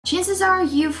Chances are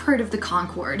you've heard of the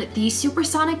Concorde, the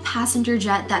supersonic passenger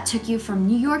jet that took you from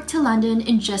New York to London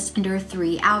in just under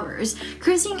 3 hours,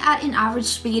 cruising at an average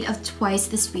speed of twice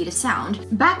the speed of sound.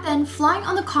 Back then, flying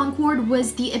on the Concorde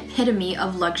was the epitome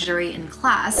of luxury and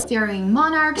class, ferrying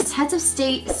monarchs, heads of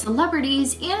state,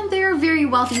 celebrities, and their very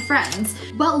wealthy friends.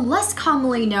 But less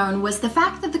commonly known was the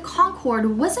fact that the Concorde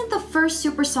wasn't the first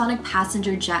supersonic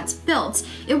passenger jet built.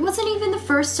 It wasn't even the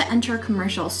first to enter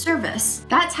commercial service.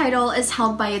 That title is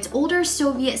held by its older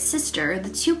Soviet sister, the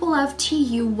Tupolev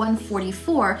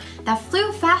Tu-144, that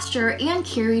flew faster and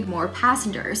carried more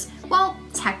passengers. Well,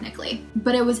 technically.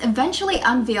 But it was eventually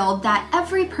unveiled that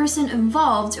every person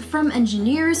involved, from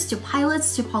engineers to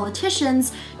pilots to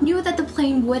politicians, knew that the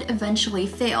plane would eventually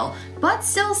fail, but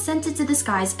still sent it to the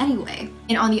skies anyway.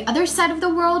 And on the other side of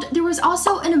the world, there was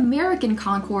also an American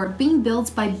Concorde being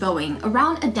built by Boeing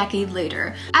around a decade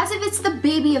later, as if it's the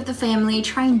baby of the family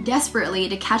trying desperately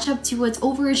to catch up to its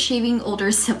overachieving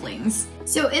older siblings.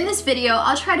 So in this video,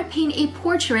 I'll try to paint a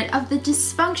portrait of the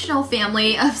dysfunctional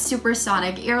family of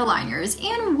supersonic airliners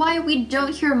and why we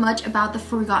don't hear much about the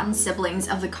forgotten siblings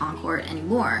of the Concorde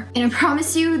anymore. And I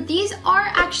promise you, these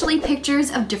are actually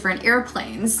pictures of different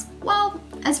airplanes. Well,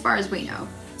 as far as we know.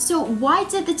 So why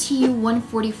did the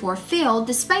Tu-144 fail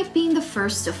despite being the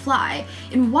first to fly?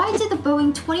 And why did the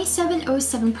Boeing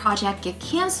 2707 project get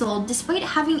cancelled despite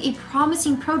having a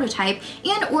promising prototype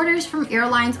and orders from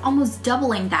airlines almost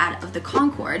doubling that of the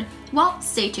Concorde? Well,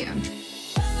 stay tuned.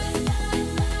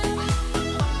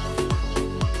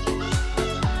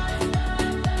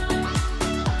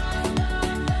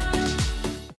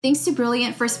 Thanks to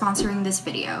Brilliant for sponsoring this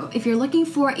video. If you're looking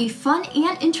for a fun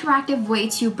and interactive way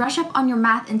to brush up on your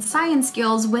math and science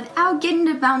skills without getting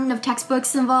a mountain of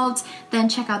textbooks involved, then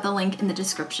check out the link in the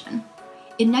description.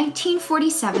 In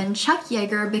 1947, Chuck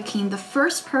Yeager became the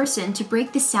first person to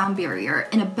break the sound barrier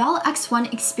in a Bell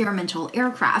X-1 experimental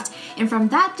aircraft, and from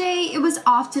that day, it was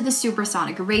off to the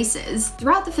supersonic races.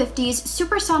 Throughout the 50s,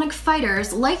 supersonic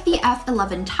fighters like the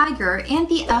F-11 Tiger and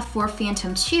the F-4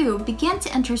 Phantom II began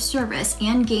to enter service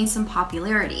and gain some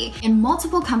popularity, and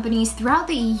multiple companies throughout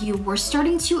the EU were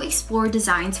starting to explore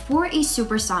designs for a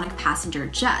supersonic passenger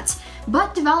jet.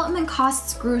 But development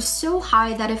costs grew so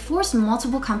high that it forced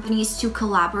multiple companies to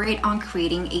collaborate on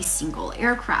creating a single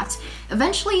aircraft,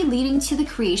 eventually leading to the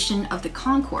creation of the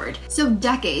Concorde. So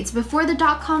decades before the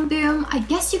dot-com boom, I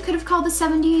guess you could have called the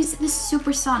 70s the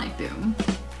supersonic boom.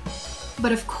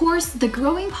 But of course, the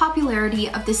growing popularity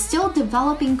of the still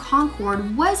developing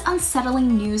Concorde was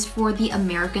unsettling news for the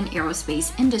American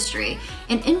aerospace industry,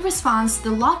 and in response,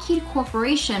 the Lockheed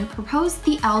Corporation proposed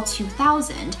the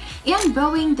L-2000 and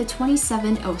Boeing the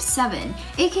 2707,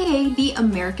 aka the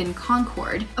American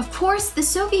Concorde. Of course, the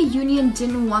Soviet Union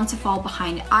didn't want to fall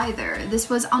behind either.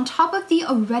 This was on top of the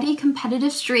already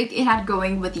competitive streak it had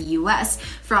going with the US,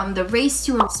 from the race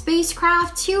to a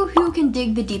spacecraft to who can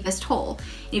dig the deepest hole.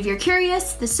 If you're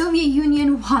curious, the Soviet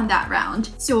Union won that round.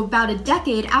 So about a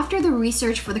decade after the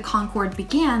research for the Concorde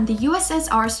began, the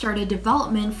USSR started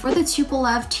development for the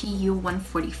Tupolev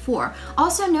Tu-144,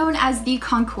 also known as the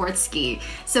Concorski.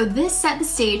 So this set the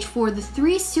stage for the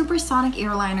 3 supersonic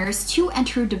airliners to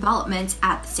enter development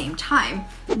at the same time,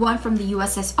 one from the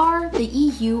USSR, the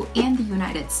EU, and the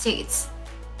United States.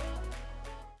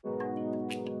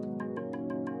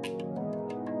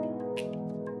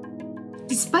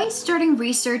 Despite starting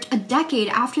research a decade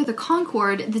after the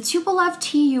Concorde, the Tupolev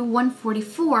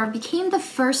Tu-144 became the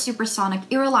first supersonic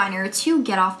airliner to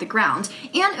get off the ground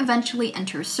and eventually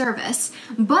enter service.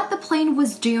 But the plane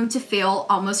was doomed to fail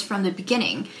almost from the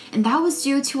beginning, and that was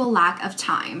due to a lack of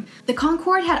time. The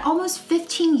Concorde had almost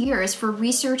 15 years for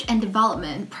research and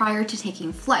development prior to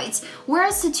taking flight,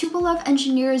 whereas the Tupolev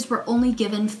engineers were only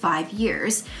given 5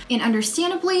 years. And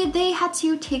understandably, they had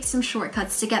to take some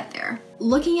shortcuts to get there.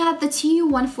 Looking at the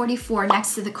Tu-144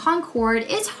 next to the Concorde,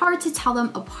 it's hard to tell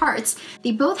them apart.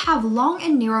 They both have long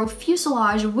and narrow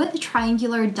fuselage with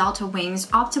triangular delta wings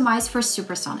optimized for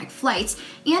supersonic flights,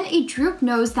 and a droop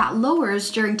nose that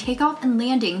lowers during takeoff and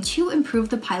landing to improve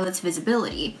the pilot's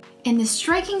visibility. And the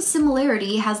striking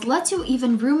similarity has led to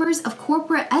even rumors of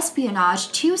corporate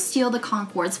espionage to steal the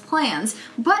Concorde's plans,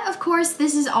 but of course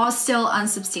this is all still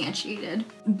unsubstantiated.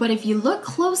 But if you look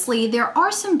closely, there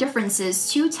are some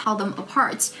differences to tell them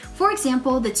apart. For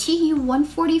example, the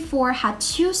Tu-144 had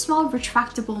 2 small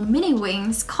retractable mini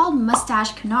wings called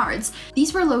mustache canards.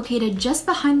 These were located just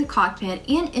behind the cockpit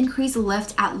and increased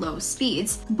lift at low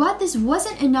speeds. But this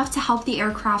wasn't enough to help the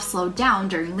aircraft slow down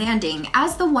during landing,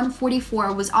 as the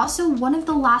 144 was also one of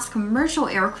the last commercial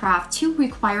aircraft to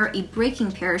require a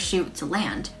braking parachute to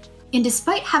land. And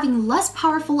despite having less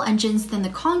powerful engines than the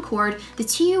Concorde, the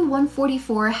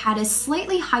Tu-144 had a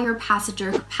slightly higher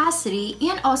passenger capacity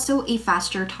and also a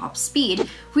faster top speed,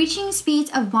 reaching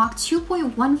speeds of Mach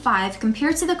 2.15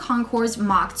 compared to the Concorde's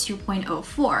Mach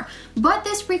 2.04. But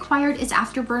this required its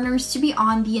afterburners to be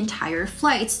on the entire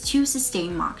flight to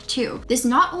sustain Mach 2. This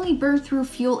not only burned through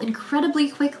fuel incredibly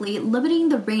quickly, limiting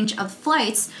the range of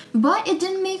flights, but it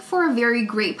didn't make for a very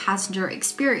great passenger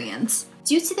experience.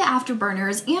 Due to the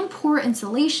afterburners and poor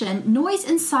insulation, noise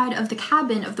inside of the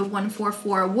cabin of the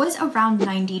 144 was around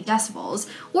 90 decibels,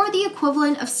 or the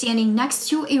equivalent of standing next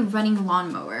to a running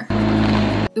lawnmower.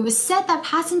 It was said that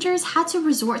passengers had to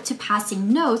resort to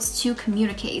passing notes to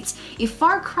communicate, a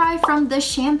far cry from the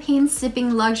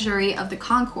champagne-sipping luxury of the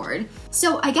Concorde.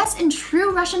 So I guess in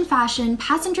true Russian fashion,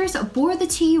 passengers aboard the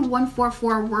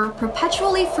Tu-144 were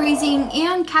perpetually freezing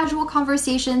and casual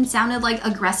conversations sounded like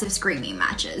aggressive screaming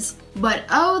matches. But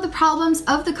oh, the problems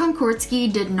of the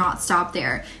Concordski did not stop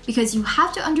there, because you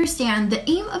have to understand the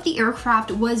aim of the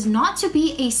aircraft was not to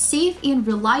be a safe and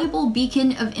reliable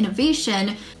beacon of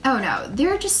innovation. Oh no,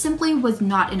 there just simply was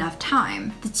not enough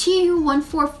time. The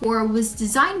Tu-144 was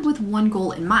designed with one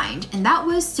goal in mind, and that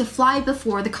was to fly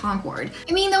before the Concorde.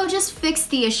 I mean, they'll just fix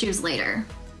the issues later,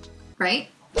 right?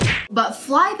 But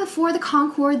fly before the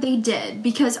Concorde they did,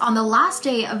 because on the last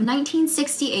day of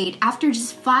 1968, after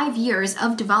just 5 years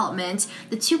of development,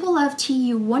 the Tupolev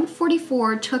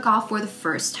Tu-144 took off for the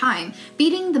first time,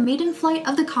 beating the maiden flight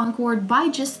of the Concorde by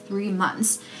just 3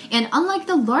 months. And unlike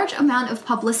the large amount of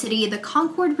publicity the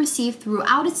Concorde received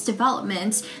throughout its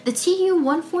development, the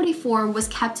Tu-144 was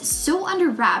kept so under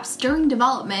wraps during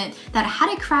development that had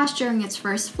it crashed during its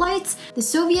first flights, the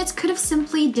Soviets could have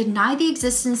simply denied the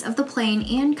existence of the plane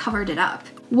and covered it up.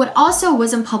 What also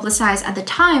wasn't publicized at the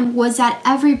time was that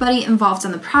everybody involved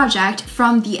in the project,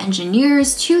 from the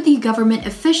engineers to the government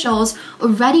officials,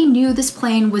 already knew this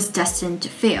plane was destined to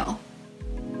fail.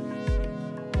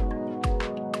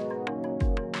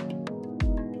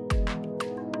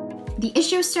 The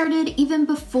issue started even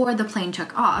before the plane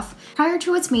took off. Prior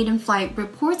to its maiden flight,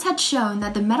 reports had shown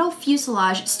that the metal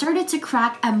fuselage started to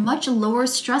crack at much lower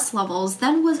stress levels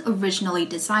than was originally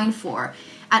designed for,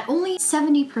 at only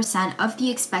 70% of the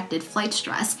expected flight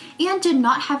stress, and did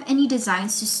not have any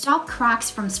designs to stop cracks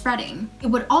from spreading. It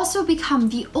would also become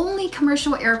the only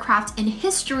commercial aircraft in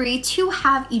history to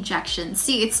have ejection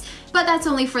seats, but that's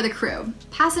only for the crew.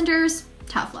 Passengers,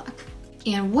 tough luck.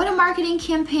 And what a marketing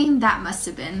campaign that must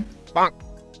have been. Bonk.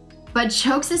 But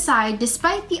jokes aside,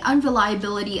 despite the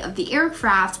unreliability of the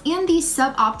aircraft and the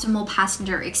suboptimal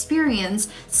passenger experience,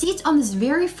 seats on this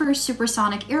very first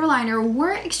supersonic airliner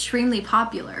were extremely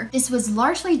popular. This was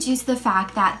largely due to the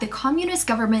fact that the communist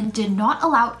government did not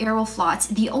allow Aeroflot,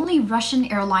 the only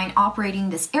Russian airline operating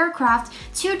this aircraft,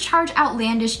 to charge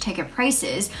outlandish ticket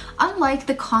prices, unlike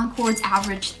the Concorde's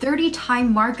average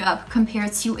 30-time markup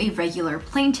compared to a regular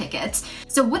plane ticket.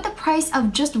 So with the price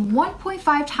of just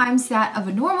 1.5 times that of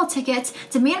a normal ticket,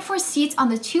 demand for seats on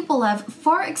the Tupolev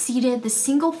far exceeded the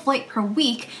single flight per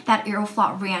week that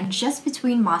Aeroflot ran just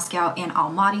between Moscow and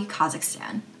Almaty,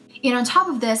 Kazakhstan. And on top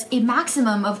of this, a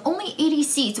maximum of only 80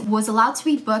 seats was allowed to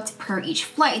be booked per each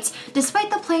flight,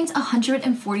 despite the plane's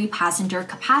 140 passenger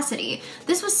capacity.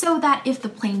 This was so that if the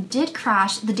plane did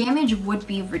crash, the damage would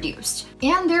be reduced.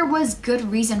 And there was good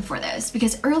reason for this,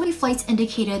 because early flights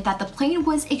indicated that the plane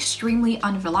was extremely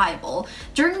unreliable.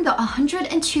 During the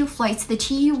 102 flights the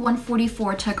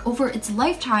Tu-144 took over its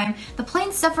lifetime, the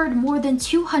plane suffered more than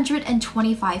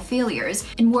 225 failures,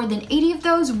 and more than 80 of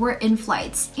those were in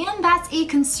flights, and that's a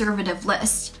conservative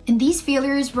list. And these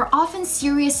failures were often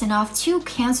serious enough to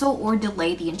cancel or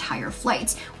delay the entire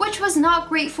flight, which was not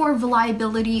great for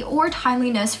reliability or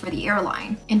timeliness for the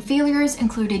airline. And failures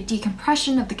included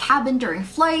decompression of the cabin during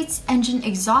flights, engine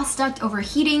exhaust duct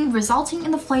overheating, resulting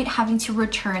in the flight having to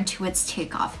return to its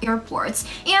takeoff airports,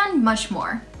 and much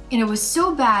more. And it was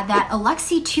so bad that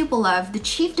Alexei Tupolev, the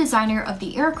chief designer of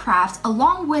the aircraft,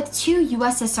 along with 2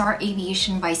 USSR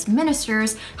aviation vice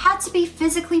ministers, had to be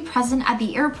physically present at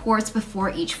the airports before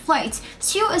each flight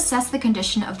to assess the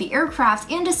condition of the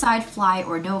aircraft and decide fly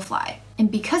or no fly. And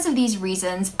because of these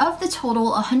reasons, of the total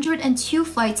 102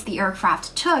 flights the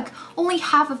aircraft took, only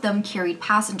half of them carried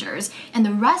passengers, and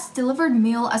the rest delivered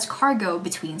mail as cargo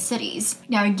between cities.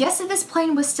 Now, I guess if this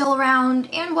plane was still around,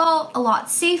 and well, a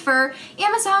lot safer,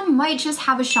 Amazon might just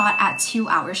have a shot at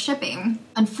 2-hour shipping.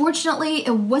 Unfortunately,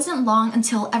 it wasn't long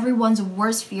until everyone's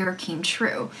worst fear came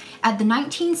true. At the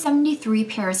 1973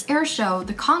 Paris Air Show,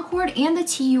 the Concorde and the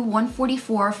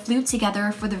Tu-144 flew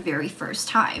together for the very first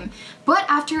time. But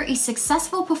after a successful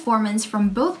successful performance from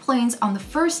both planes on the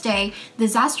first day,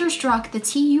 disaster struck the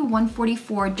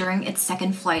Tu-144 during its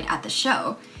second flight at the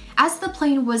show. As the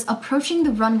plane was approaching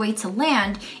the runway to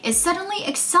land, it suddenly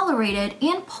accelerated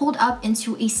and pulled up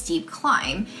into a steep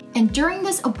climb. And during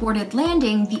this aborted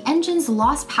landing, the engines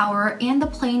lost power and the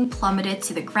plane plummeted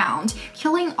to the ground,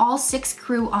 killing all 6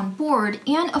 crew on board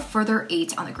and a further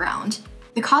 8 on the ground.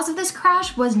 The cause of this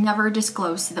crash was never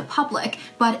disclosed to the public,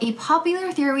 but a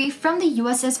popular theory from the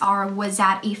USSR was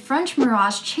that a French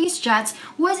Mirage chase jet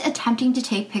was attempting to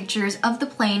take pictures of the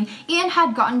plane and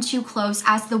had gotten too close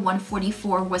as the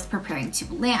 144 was preparing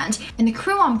to land, and the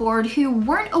crew on board who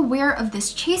weren't aware of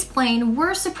this chase plane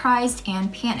were surprised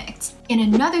and panicked. And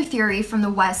another theory from the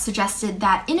West suggested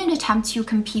that in an attempt to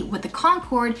compete with the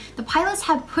Concorde, the pilots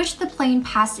had pushed the plane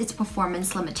past its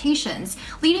performance limitations,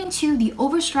 leading to the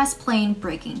overstressed plane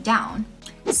breaking down.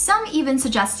 Some even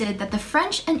suggested that the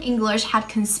French and English had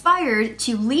conspired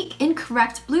to leak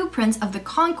incorrect blueprints of the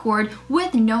Concorde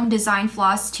with known design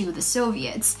flaws to the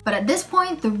Soviets. But at this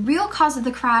point, the real cause of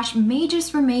the crash may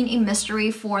just remain a mystery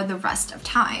for the rest of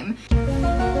time.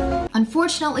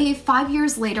 Unfortunately, 5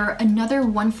 years later, another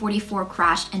 144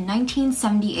 crashed in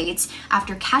 1978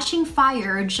 after catching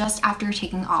fire just after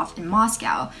taking off in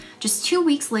Moscow. Just 2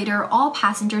 weeks later, all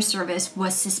passenger service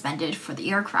was suspended for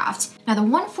the aircraft. Now, the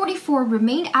 144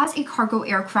 remained as a cargo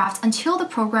aircraft until the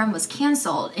program was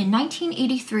cancelled in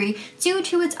 1983 due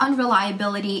to its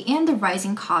unreliability and the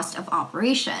rising cost of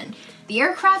operation. The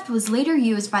aircraft was later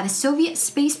used by the Soviet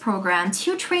space program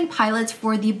to train pilots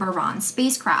for the Buran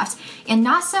spacecraft, and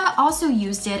NASA also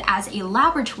used it as a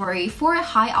laboratory for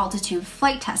high-altitude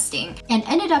flight testing, and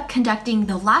ended up conducting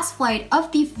the last flight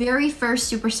of the very first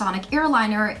supersonic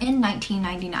airliner in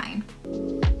 1999.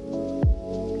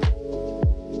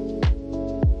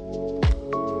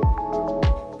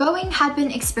 Boeing had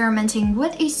been experimenting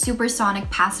with a supersonic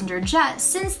passenger jet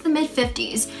since the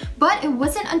mid-50s, but it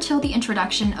wasn't until the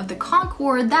introduction of the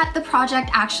Concorde that the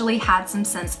project actually had some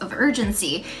sense of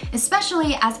urgency,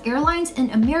 especially as airlines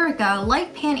in America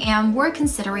like Pan Am were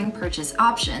considering purchase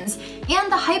options,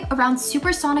 and the hype around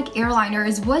supersonic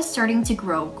airliners was starting to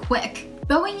grow quick.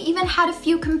 Boeing even had a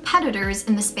few competitors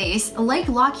in the space, like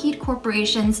Lockheed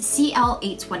Corporation's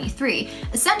CL-823,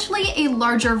 essentially a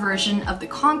larger version of the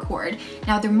Concorde.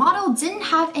 Now, their model didn't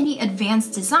have any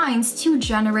advanced designs to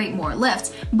generate more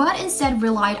lift, but instead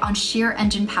relied on sheer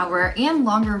engine power and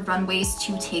longer runways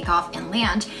to take off and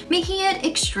land, making it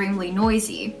extremely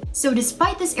noisy. So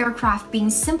despite this aircraft being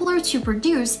simpler to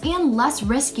produce and less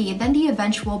risky than the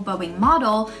eventual Boeing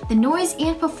model, the noise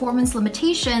and performance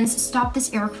limitations stopped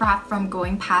this aircraft from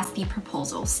going past the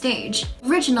proposal stage.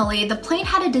 Originally, the plane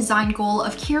had a design goal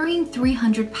of carrying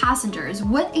 300 passengers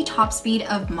with a top speed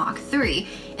of Mach 3,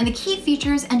 and the key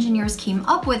features engineers came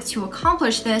up with to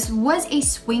accomplish this was a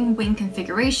swing wing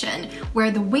configuration, where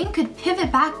the wing could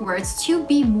pivot backwards to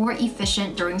be more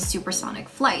efficient during supersonic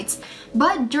flights.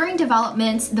 But during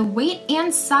development, the weight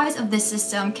and size of this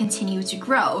system continued to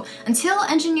grow, until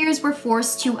engineers were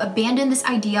forced to abandon this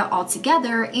idea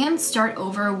altogether and start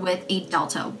over with a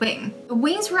delta wing. The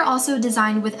wings were also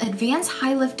designed with advanced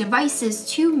high-lift devices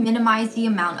to minimize the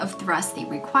amount of thrust they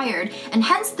required, and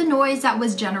hence the noise that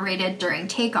was generated during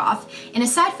takeoff. And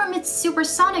aside from its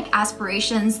supersonic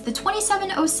aspirations, the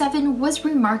 2707 was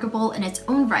remarkable in its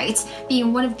own right,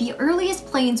 being one of the earliest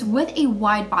planes with a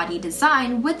wide-body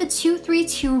design with the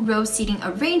 232-row seating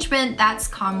arrangement that's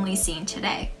commonly seen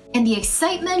today. And the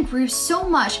excitement grew so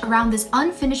much around this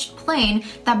unfinished plane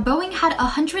that Boeing had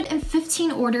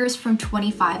 115 orders from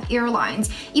 25 airlines,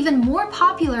 even more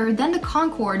popular than the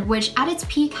Concorde, which at its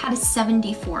peak had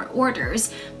 74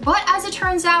 orders. But as it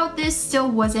turns out, this still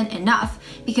wasn't enough,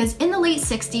 because in the late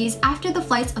 60s, after the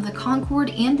flights of the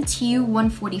Concorde and the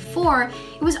Tu-144,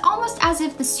 it was almost as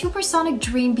if the supersonic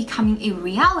dream becoming a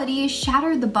reality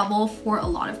shattered the bubble for a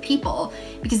lot of people,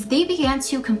 because they began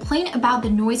to complain about the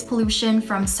noise pollution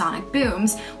from sonic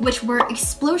booms, which were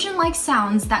explosion-like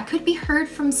sounds that could be heard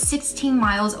from 16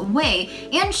 miles away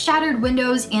and shattered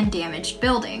windows and damaged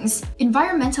buildings.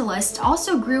 Environmentalists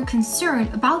also grew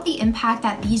concerned about the impact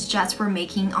that these jets were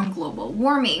making on global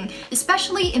warming,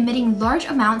 especially emitting large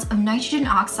amounts of nitrogen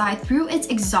oxide through its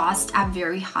exhaust at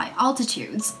very high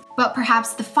altitudes. But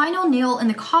perhaps the final nail in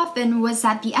the coffin was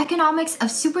that the economics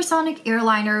of supersonic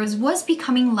airliners was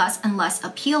becoming less and less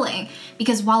appealing,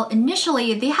 because while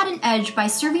initially they had an edge by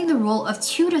serving the role of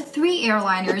 2 to 3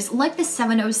 airliners like the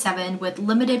 707 with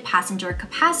limited passenger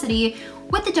capacity,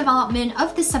 with the development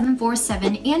of the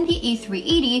 747 and the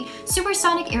A380,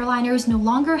 supersonic airliners no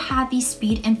longer had these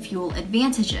speed and fuel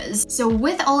advantages. So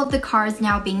with all of the cards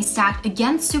now being stacked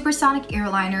against supersonic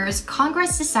airliners,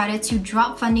 Congress decided to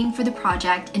drop funding for the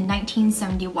project in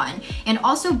 1971 and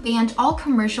also banned all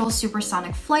commercial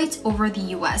supersonic flights over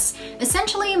the US,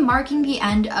 essentially marking the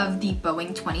end of the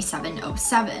Boeing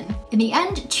 2707. In the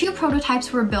end, 2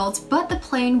 prototypes were built, but the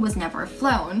plane was never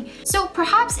flown. So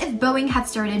perhaps if Boeing had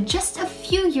started just a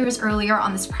few years earlier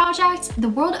on this project, the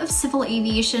world of civil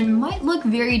aviation might look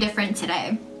very different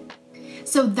today.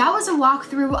 So that was a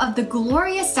walkthrough of the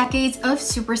glorious decades of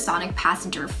supersonic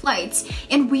passenger flights,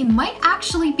 and we might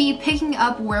actually be picking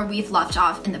up where we've left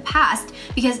off in the past,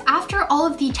 because after all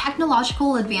of the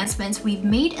technological advancements we've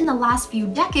made in the last few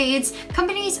decades,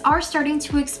 companies are starting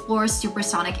to explore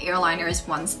supersonic airliners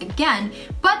once again,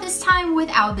 but this time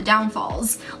without the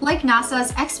downfalls, like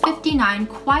NASA's X-59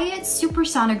 quiet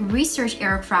supersonic research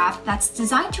aircraft that's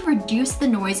designed to reduce the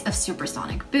noise of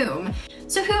supersonic boom.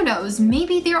 So who knows,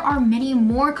 maybe there are many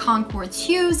more Concorde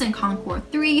 2s and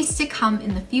Concorde 3s to come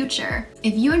in the future.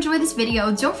 If you enjoyed this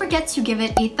video, don't forget to give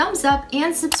it a thumbs up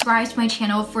and subscribe to my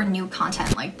channel for new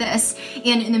content like this.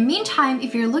 And in the meantime,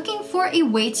 if you're looking for a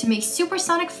way to make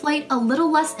supersonic flight a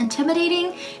little less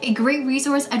intimidating, a great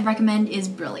resource I'd recommend is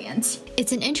Brilliant.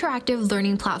 It's an interactive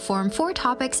learning platform for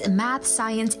topics in math,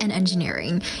 science, and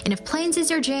engineering. And if planes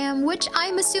is your jam, which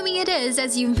I'm assuming it is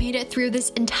as you've made it through this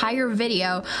entire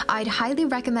video, I'd highly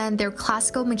recommend their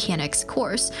classical mechanics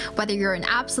course. Whether you're an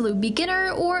absolute beginner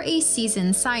or a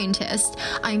seasoned scientist,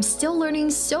 I'm still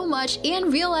learning so much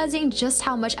and realizing just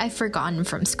how much I've forgotten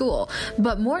from school.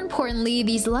 But more importantly,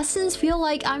 these lessons feel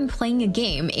like I'm playing a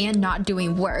game and not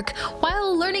doing work.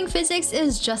 While learning physics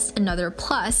is just another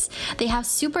plus, they have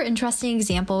super interesting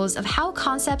examples of how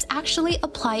concepts actually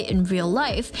apply in real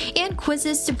life and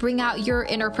quizzes to bring out your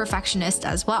inner perfectionist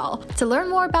as well. To learn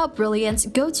more about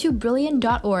Brilliant, go to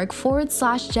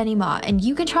brilliant.org/Jenny Ma and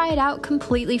you can try it out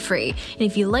completely free. And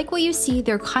if you like what you see,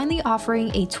 they're kindly offering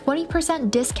a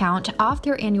 20% discount off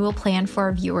their annual plan for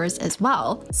our viewers as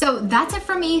well. So that's it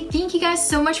for me. Thank you guys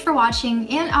so much for watching,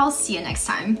 and I'll see you next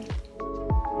time.